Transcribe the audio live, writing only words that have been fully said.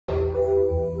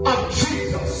of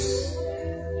Jesus.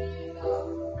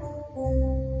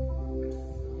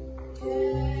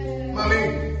 Mommy,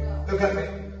 look at me.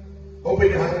 Open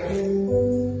your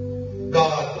hand.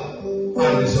 God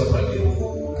hands upon you.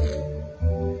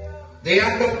 The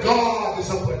hand of God is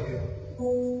upon you.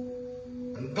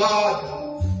 And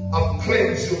God has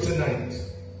cleansed you tonight.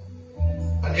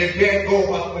 And you can't go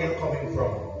back where you're coming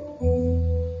from.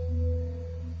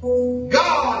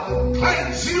 God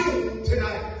cleanse you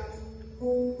tonight.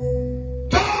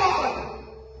 God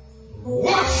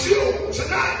wash you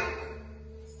tonight.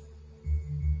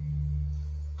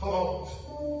 Come out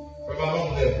from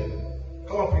among them.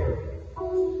 Come up here.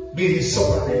 Be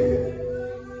separated.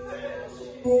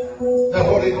 The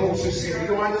Holy Ghost is here. You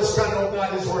don't understand how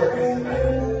God is working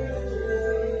tonight.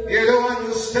 You don't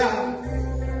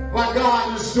understand what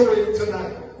God is doing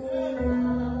tonight.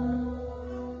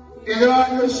 You don't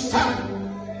understand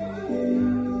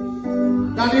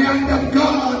that the hand of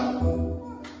God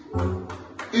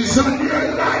is on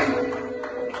your life.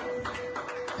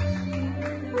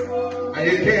 And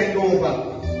you can't go back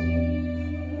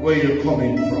where you're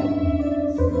coming from.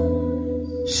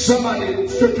 Somebody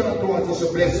stretch out towards us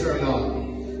and bless her, Lord.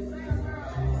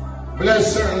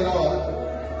 Bless her, Lord.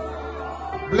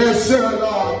 Bless her,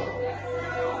 Lord.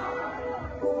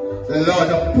 The Lord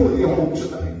will pull you home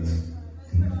tonight.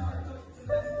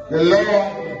 The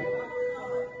Lord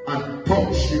and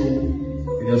touch you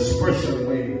in a special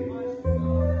way.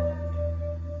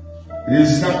 It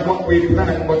is not what we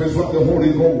plan, but it's what the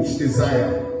Holy Ghost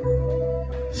desires.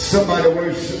 Somebody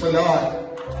worship the Lord.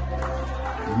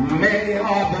 Many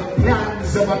are the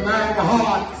plans of a man's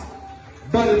heart,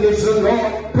 but it is the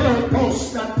Lord's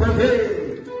purpose that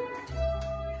prevails.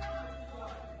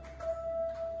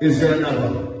 Is there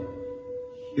another?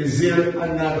 Is there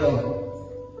another?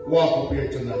 Walk up here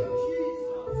tonight.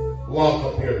 Walk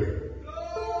up here.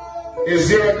 Is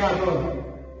there another?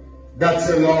 That's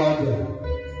the Lord.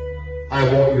 I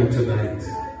want you tonight.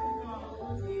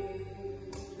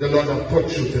 The Lord will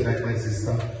touch you tonight, my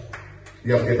sister.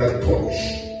 You have to get that touch.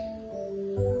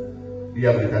 You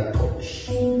have to get that touch.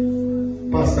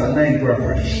 Pastor, night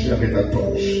refresh. You have to get that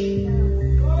touch.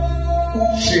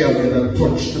 She have to get that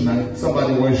touch tonight.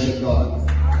 Somebody worship God.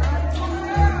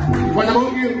 What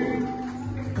about you?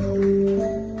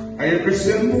 Are you a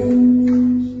Christian?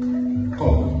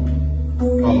 Come.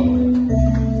 Come.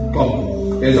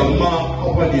 Come. There's a mark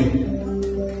upon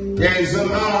you. There's a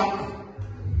mark.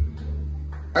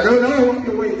 I don't know what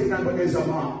you're waiting on, but there's a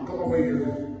mark. Come over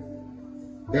here.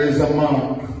 There's a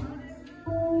mark.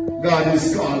 God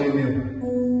is calling you.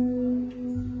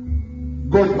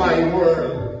 Goodbye,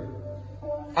 world.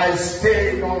 I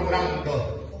stay no longer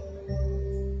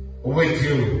with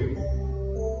you.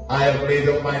 I have made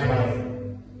up my mind.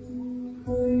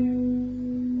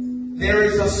 There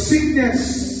is a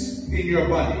sickness in your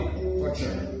body. Watch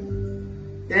her.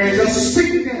 There is a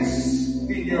sickness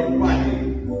in your body.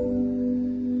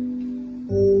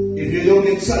 If you don't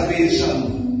need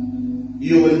salvation,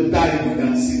 you will die with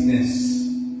that sickness.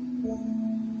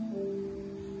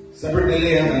 Separate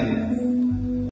the hand.